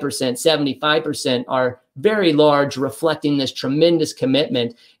 35%, 75% are very large, reflecting this tremendous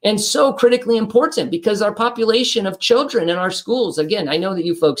commitment and so critically important because our population of children in our schools, again, I know that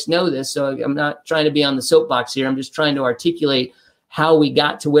you folks know this, so I'm not trying to be on the soapbox here. I'm just trying to articulate how we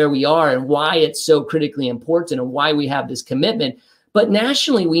got to where we are and why it's so critically important and why we have this commitment. But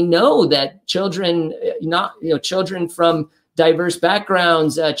nationally, we know that children, children from diverse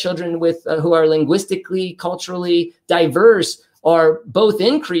backgrounds, children with who are linguistically, culturally diverse are both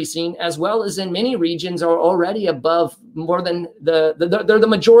increasing, as well as in many regions are already above more than they're the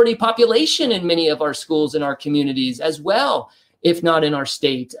majority population in many of our schools and our communities as well, if not in our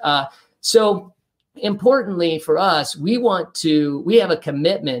state. So importantly for us, we have a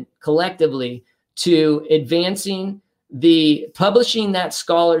commitment collectively to advancing publishing that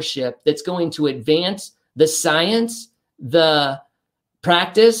scholarship that's going to advance the science, the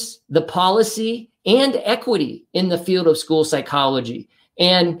practice, the policy, and equity in the field of school psychology.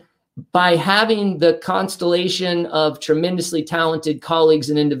 And by having the constellation of tremendously talented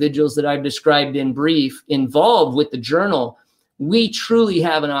colleagues and individuals that I've described in brief involved with the journal, we truly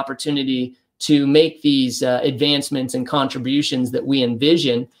have an opportunity to make these advancements and contributions that we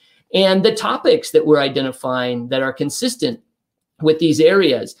envision. And the topics that we're identifying that are consistent with these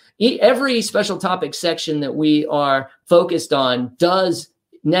areas. Every special topic section that we are focused on does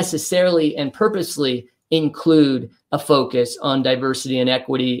necessarily and purposely include a focus on diversity and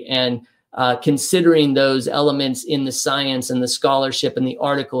equity and considering those elements in the science and the scholarship and the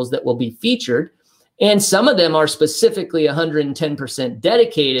articles that will be featured. And some of them are specifically 110%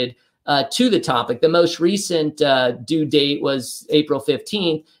 dedicated to the topic. The most recent due date was April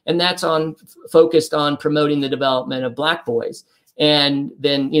 15th, and that's focused on promoting the development of Black boys. And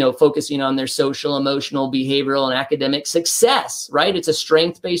then, focusing on their social, emotional, behavioral, and academic success, right? It's a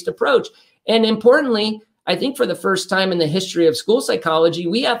strength-based approach. And importantly, I think for the first time in the history of school psychology,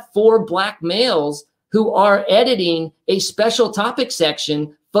 we have 4 Black males who are editing a special topic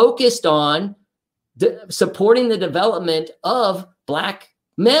section focused on supporting the development of Black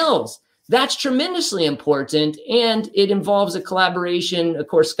males. That's tremendously important, and it involves a collaboration. Of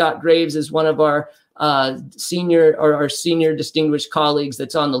course, Scott Graves is one of our senior distinguished colleagues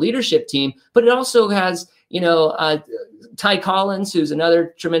that's on the leadership team, but it also has, Ty Collins, who's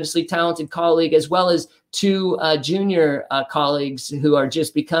another tremendously talented colleague, as well as 2 junior colleagues who are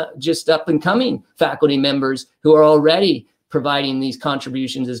just up and coming faculty members who are already providing these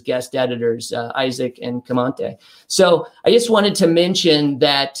contributions as guest editors, Isaac and Kamante. So I just wanted to mention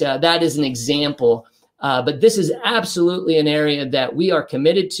that that is an example. But this is absolutely an area that we are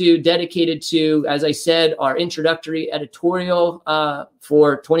committed to, dedicated to. As I said, our introductory editorial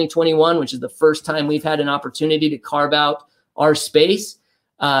for 2021, which is the first time we've had an opportunity to carve out our space.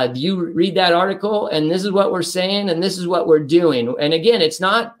 You read that article, and this is what we're saying, and this is what we're doing. And again, it's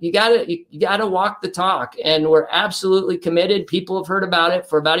not, you gotta walk the talk, and we're absolutely committed. People have heard about it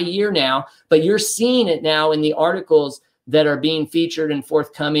for about a year now, but you're seeing it now in the articles that are being featured and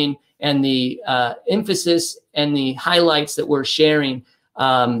forthcoming, and the emphasis and the highlights that we're sharing,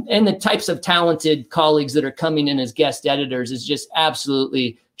 and the types of talented colleagues that are coming in as guest editors is just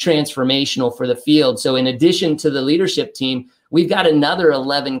absolutely transformational for the field. So in addition to the leadership team, we've got another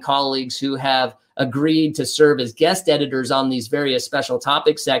 11 colleagues who have agreed to serve as guest editors on these various special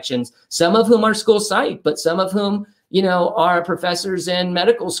topic sections, some of whom are school psych, but some of whom are professors in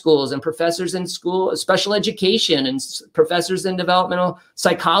medical schools and professors in school special education and professors in developmental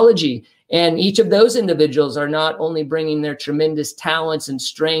psychology. And each of those individuals are not only bringing their tremendous talents and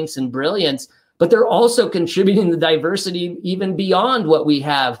strengths and brilliance, but they're also contributing to diversity even beyond what we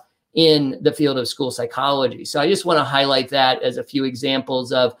have in the field of school psychology. So I just want to highlight that as a few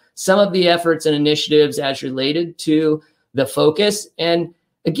examples of some of the efforts and initiatives as related to the focus. And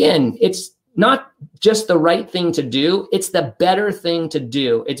again, it's not just the right thing to do, it's the better thing to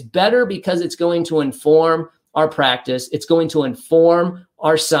do. It's better because it's going to inform our practice, it's going to inform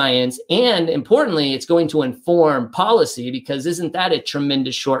our science, and importantly, it's going to inform policy, because isn't that a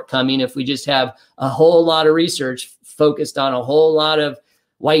tremendous shortcoming if we just have a whole lot of research focused on a whole lot of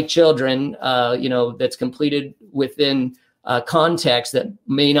white children, that's completed within context that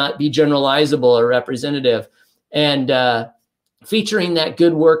may not be generalizable or representative, and featuring that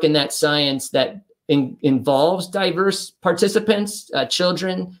good work in that science that involves diverse participants,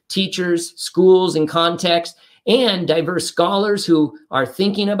 children, teachers, schools, and context, and diverse scholars who are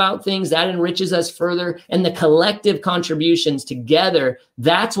thinking about things that enriches us further, and the collective contributions together.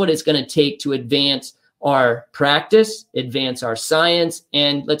 That's what it's going to take to advance our practice, advance our science,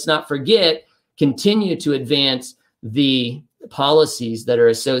 and let's not forget, continue to advance the policies that are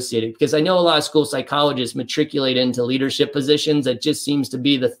associated. Because I know a lot of school psychologists matriculate into leadership positions. That just seems to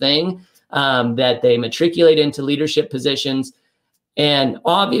be the thing, that they matriculate into leadership positions. And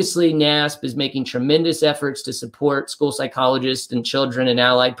obviously NASP is making tremendous efforts to support school psychologists and children and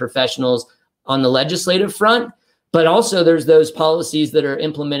allied professionals on the legislative front. But also there's those policies that are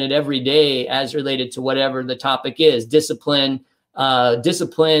implemented every day as related to whatever the topic is: discipline,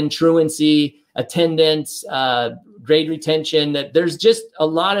 truancy, attendance, grade retention. That there's just a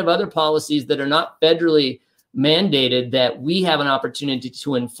lot of other policies that are not federally mandated that we have an opportunity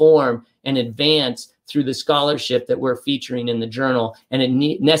to inform and advance through the scholarship that we're featuring in the journal. And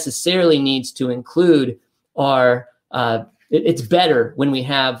it necessarily needs to include our, it's better when we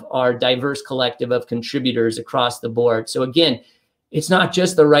have our diverse collective of contributors across the board. So again, it's not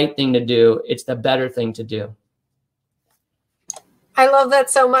just the right thing to do, it's the better thing to do. I love that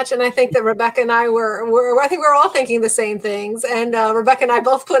so much. And I think that Rebecca and I I think we're all thinking the same things. And Rebecca and I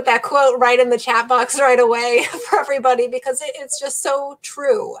both put that quote right in the chat box right away for everybody, because it's just so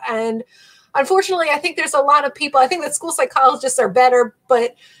true. And unfortunately, I think there's a lot of people, I think that school psychologists are better,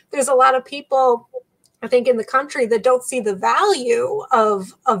 but there's a lot of people, I think, in the country that don't see the value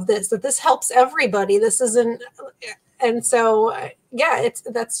of this, that this helps everybody. This isn't, and so, yeah,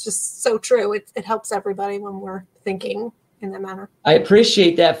 that's just so true. It helps everybody when we're thinking in that manner. I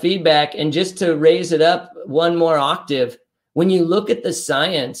appreciate that feedback. And just to raise it up one more octave, when you look at the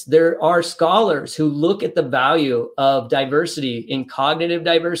science, there are scholars who look at the value of diversity in cognitive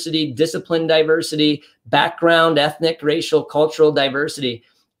diversity, discipline diversity, background, ethnic, racial, cultural diversity.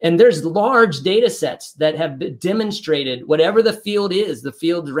 And there's large data sets that have demonstrated whatever the field is. The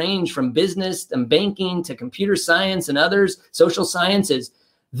fields range from business and banking to computer science and others, social sciences,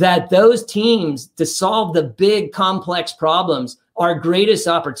 that those teams to solve the big complex problems, our greatest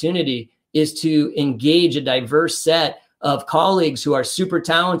opportunity is to engage a diverse set of colleagues who are super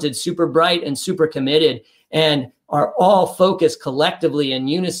talented, super bright, and super committed, and are all focused collectively in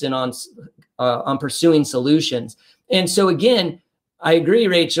unison on pursuing solutions. And so again, I agree,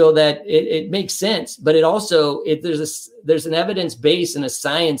 Rachel, that it makes sense, but it also, there's an evidence base and a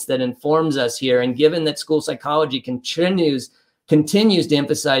science that informs us here. And given that school psychology continues to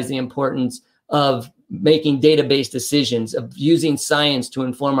emphasize the importance of making data-based decisions, of using science to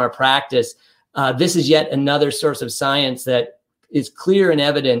inform our practice, this is yet another source of science that is clear and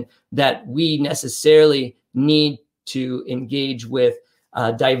evident that we necessarily need to engage with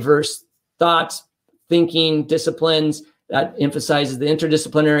diverse thoughts, thinking, disciplines. That emphasizes the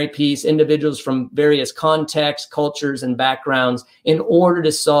interdisciplinary piece, individuals from various contexts, cultures, and backgrounds in order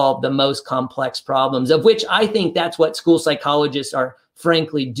to solve the most complex problems, of which I think that's what school psychologists are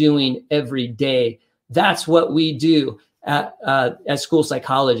frankly doing every day. That's what we do as school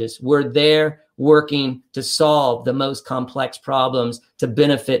psychologists. We're there working to solve the most complex problems to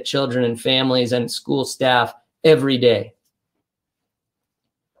benefit children and families and school staff every day.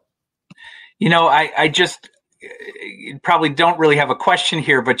 You know, I just probably don't really have a question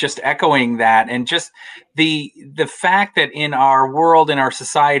here, but just echoing that, and just the fact that in our world, in our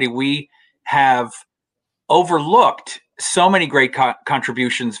society, we have overlooked so many great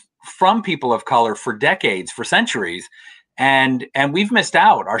contributions from people of color for decades, for centuries, and we've missed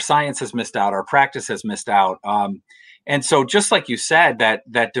out. Our science has missed out. Our practice has missed out. And so, just like you said,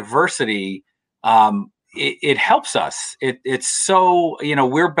 that diversity, it helps us. It's so, you know,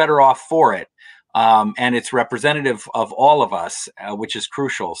 we're better off for it. And it's representative of all of us, which is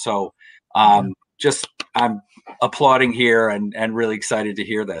crucial. So I'm applauding here and really excited to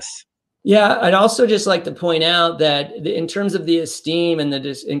hear this. Yeah, I'd also just like to point out that in terms of the esteem and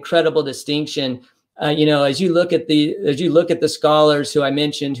the incredible distinction, you know, as you look at the scholars who I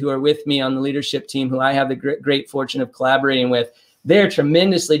mentioned who are with me on the leadership team, who I have the great fortune of collaborating with, they're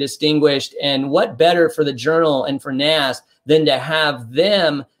tremendously distinguished. And what better for the journal and for NASP than to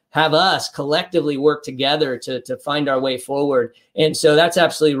have us collectively work together to find our way forward. And so that's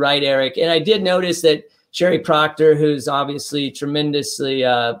absolutely right, Eric. And I did notice that Sherry Proctor, who's obviously tremendously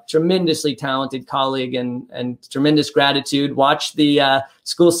talented colleague and tremendous gratitude, watched the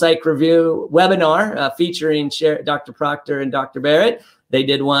School Psych Review webinar featuring Dr. Proctor and Dr. Barrett. They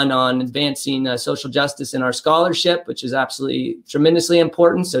did one on advancing social justice in our scholarship, which is absolutely tremendously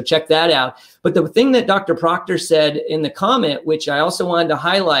important. So check that out. But the thing that Dr. Proctor said in the comment, which I also wanted to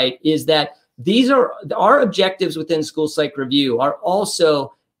highlight, is that these are our objectives within School Psych Review are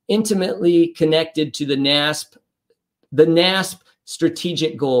also intimately connected to the NASP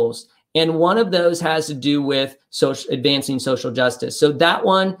strategic goals. And one of those has to do with advancing social justice. So that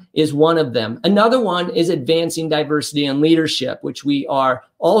one is one of them. Another one is advancing diversity and leadership, which we are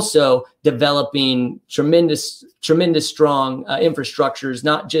also developing tremendous strong infrastructures,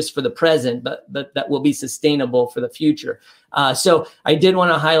 not just for the present, but that will be sustainable for the future. So I did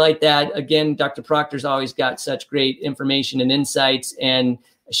want to highlight that. Again, Dr. Proctor's always got such great information and insights, and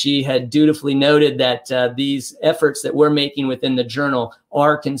she had dutifully noted that these efforts that we're making within the journal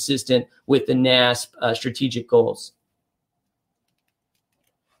are consistent with the NASP strategic goals.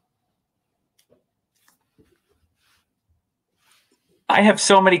 I have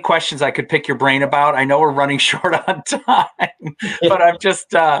so many questions I could pick your brain about. I know we're running short on time, but I'm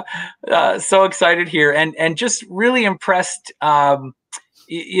just so excited here and just really impressed.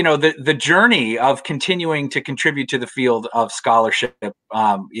 You know, the journey of continuing to contribute to the field of scholarship,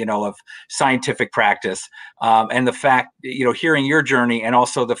 you know, of scientific practice, and the fact, you know, hearing your journey, and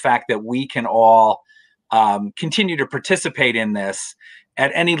also the fact that we can all continue to participate in this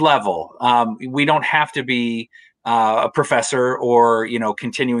at any level. We don't have to be a professor or, you know,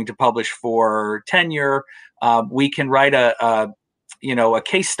 continuing to publish for tenure. We can write a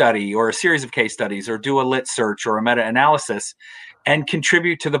case study or a series of case studies, or do a lit search or a meta-analysis, and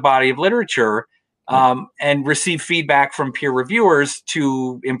contribute to the body of literature, and receive feedback from peer reviewers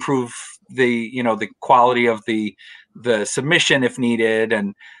to improve the quality of the submission if needed.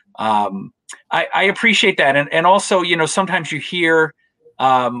 And I appreciate that. And also, you know, sometimes you hear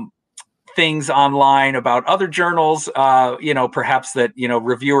things online about other journals, you know, perhaps that, you know,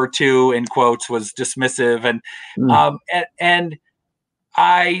 reviewer 2 in quotes was dismissive. And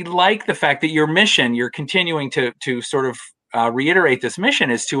I like the fact that your mission, you're continuing to sort of reiterate this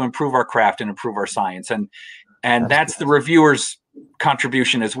mission, is to improve our craft and improve our science. And that's the reviewer's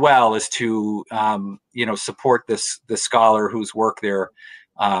contribution as well is to support this scholar whose work they're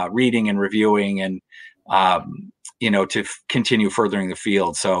reading and reviewing, and to continue furthering the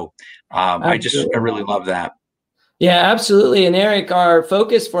field. So I really love that. Yeah, absolutely. And Eric, our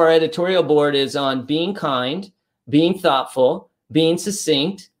focus for our editorial board is on being kind, being thoughtful, being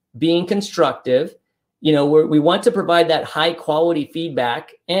succinct, being constructive. We want to provide that high quality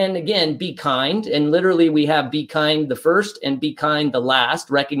feedback, and again, be kind. And literally we have be kind the first and be kind the last,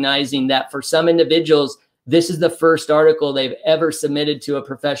 recognizing that for some individuals, this is the first article they've ever submitted to a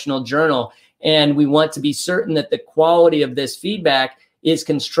professional journal. And we want to be certain that the quality of this feedback is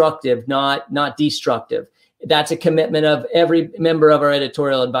constructive, not destructive. That's a commitment of every member of our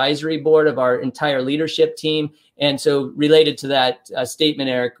editorial advisory board, of our entire leadership team. And so related to that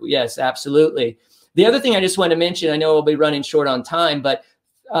statement, Eric, yes, absolutely. The other thing I just want to mention, I know we'll be running short on time, but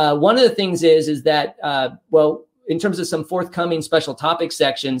one of the things is that, in terms of some forthcoming special topic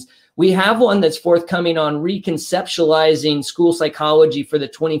sections, we have one that's forthcoming on reconceptualizing school psychology for the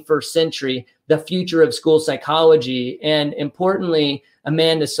 21st century, the future of school psychology. And importantly,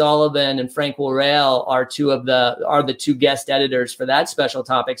 Amanda Sullivan and Frank Worrell are the two guest editors for that special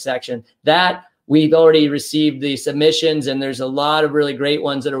topic section. That we've already received the submissions, and there's a lot of really great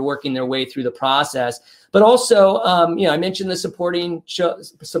ones that are working their way through the process. But also, I mentioned the supporting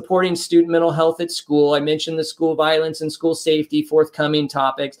student mental health at school. I mentioned the school violence and school safety forthcoming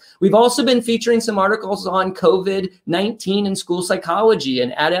topics. We've also been featuring some articles on COVID-19 and school psychology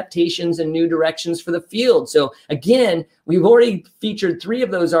and adaptations and new directions for the field. So again, we've already featured 3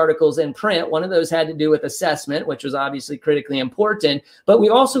 of those articles in print. One of those had to do with assessment, which was obviously critically important, but we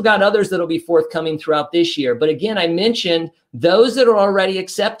also got others that'll be forthcoming throughout this year. But again, I mentioned those that are already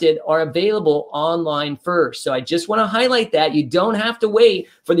accepted are available online first. So I just want to highlight that you don't have to wait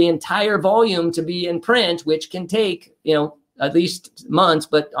for the entire volume to be in print, which can take, at least months,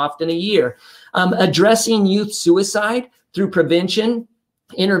 but often a year. Addressing youth suicide through prevention,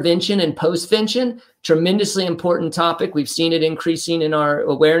 intervention, and postvention, tremendously important topic. We've seen it increasing in our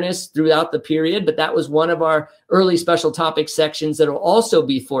awareness throughout the period, but that was one of our early special topic sections that will also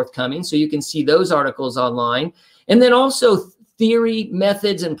be forthcoming. So you can see those articles online. And then also theory,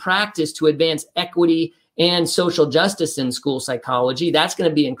 methods, and practice to advance equity and social justice in school psychology. That's going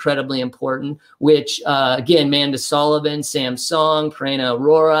to be incredibly important, which, again, Amanda Sullivan, Sam Song, Prerna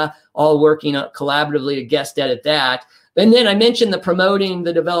Arora, all working collaboratively to guest edit that. And then I mentioned the promoting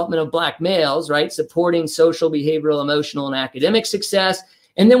the development of Black males, right? Supporting social, behavioral, emotional, and academic success.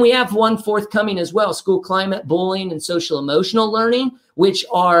 And then we have one forthcoming as well, school climate, bullying, and social emotional learning, which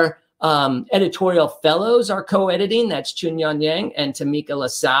are editorial fellows are co-editing. That's Chunyan Yang and Tamika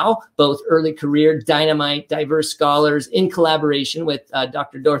Lasau, both early career dynamite diverse scholars in collaboration with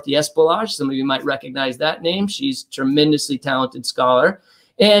Dr. Dorothy Espelage. Some of you might recognize that name. She's a tremendously talented scholar.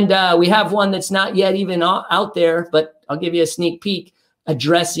 And we have one that's not yet even out there, but I'll give you a sneak peek,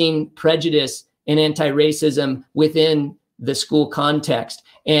 addressing prejudice and anti-racism within the school context.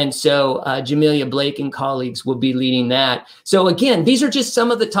 And so Jamelia Blake and colleagues will be leading that. So again, these are just some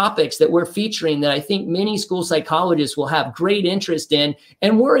of the topics that we're featuring that I think many school psychologists will have great interest in.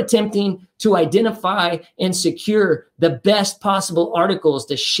 And we're attempting to identify and secure the best possible articles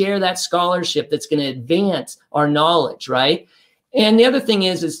to share that scholarship that's going to advance our knowledge, right? And the other thing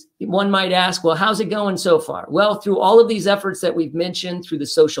is one might ask, well, how's it going so far? Well, through all of these efforts that we've mentioned, through the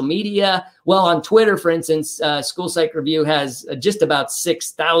social media, well, on Twitter, for instance, School Psych Review has just about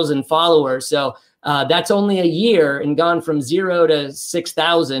 6,000 followers. So that's only a year and gone from 0 to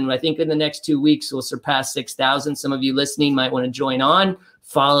 6,000. I think in the next 2 weeks, we'll surpass 6,000. Some of you listening might want to join on.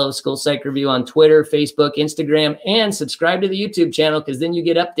 Follow School Psych Review on Twitter, Facebook, Instagram, and subscribe to the YouTube channel, because then you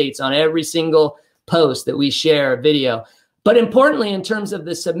get updates on every single post that we share a video. But importantly, in terms of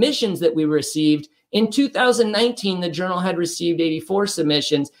the submissions that we received, in 2019, the journal had received 84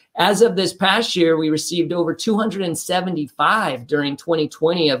 submissions. As of this past year, we received over 275 during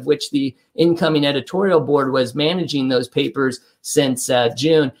 2020, of which the incoming editorial board was managing those papers since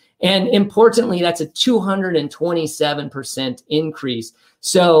June. And importantly, that's a 227% increase.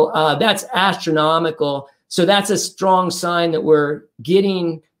 So that's astronomical. So that's a strong sign that we're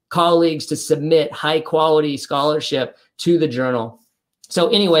getting colleagues to submit high quality scholarship to the journal. So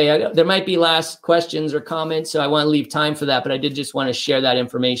anyway, there might be last questions or comments, so I want to leave time for that, but I did just want to share that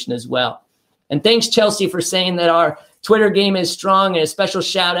information as well. And thanks, Chelsea, for saying that our Twitter game is strong, and a special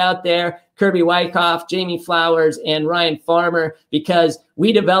shout out there, Kirby Wyckoff, Jamie Flowers, and Ryan Farmer, because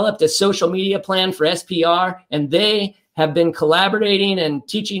we developed a social media plan for SPR, and they have been collaborating and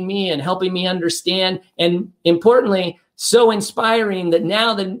teaching me and helping me understand, and importantly, so inspiring that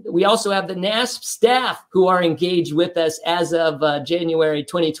now that we also have the NASP staff who are engaged with us as of January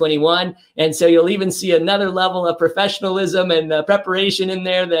 2021. And so you'll even see another level of professionalism and preparation in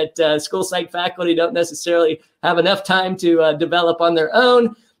there that school psych faculty don't necessarily have enough time to develop on their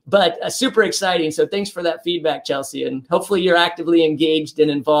own, but super exciting. So thanks for that feedback, Chelsea. And hopefully you're actively engaged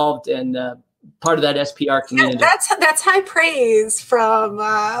and involved and part of that SPR community. Yeah, that's high praise from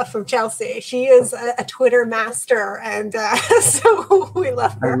Chelsea. She is a Twitter master, and so we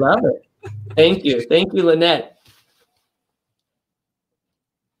love her. I love it. Thank you, Lynette.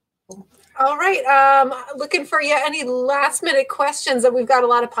 All right, looking for any last minute questions. That we've got a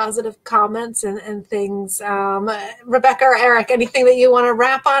lot of positive comments and things. Rebecca or Eric, anything that you want to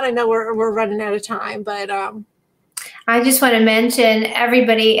wrap on? I know we're running out of time, but. I just want to mention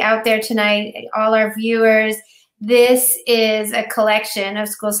everybody out there tonight, all our viewers, this is a collection of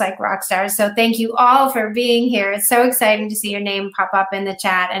School Psych Rockstars. So thank you all for being here. It's so exciting to see your name pop up in the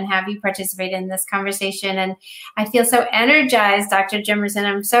chat and have you participate in this conversation. And I feel so energized, Dr. Jimerson.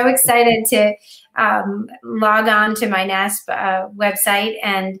 I'm so excited to log on to my NASP website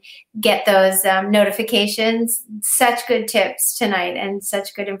and get those notifications. Such good tips tonight and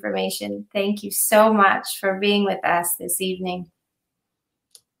such good information. Thank you so much for being with us this evening.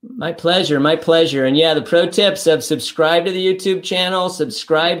 My pleasure. And yeah, the pro tips of subscribe to the YouTube channel,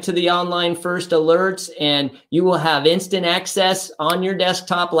 subscribe to the online first alerts, and you will have instant access on your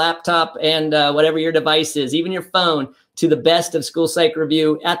desktop, laptop, and whatever your device is, even your phone, to the best of School Psych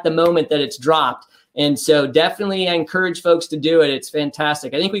Review at the moment that it's dropped. And so definitely I encourage folks to do it. It's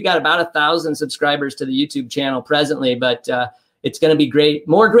fantastic. I think we got about 1,000 subscribers to the YouTube channel presently, but it's going to be great.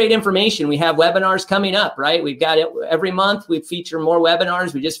 More great information. We have webinars coming up, right? We've got it every month. We feature more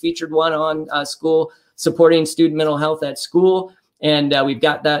webinars. We just featured one on school supporting student mental health at school. And we've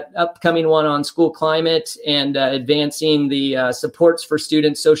got that upcoming one on school climate and advancing the supports for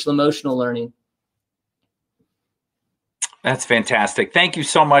students' social emotional learning. That's fantastic. Thank you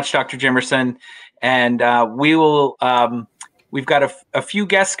so much, Dr. Jimerson. And we will, we've got a few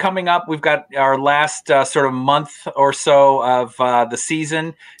guests coming up. We've got our last sort of month or so of the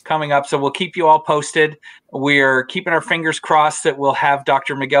season coming up. So we'll keep you all posted. We're keeping our fingers crossed that we'll have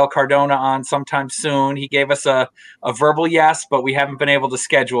Dr. Miguel Cardona on sometime soon. He gave us a verbal yes, but we haven't been able to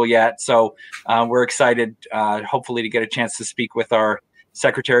schedule yet. So we're excited, hopefully, to get a chance to speak with our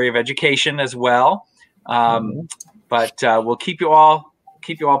Secretary of Education as well. But we'll keep you all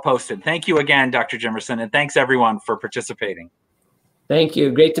posted. Thank you again, Dr. Jimerson, and thanks everyone for participating. Thank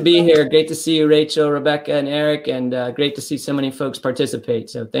you. Great to be here. Great to see you, Rachel, Rebecca, and Eric, and great to see so many folks participate.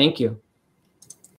 So thank you.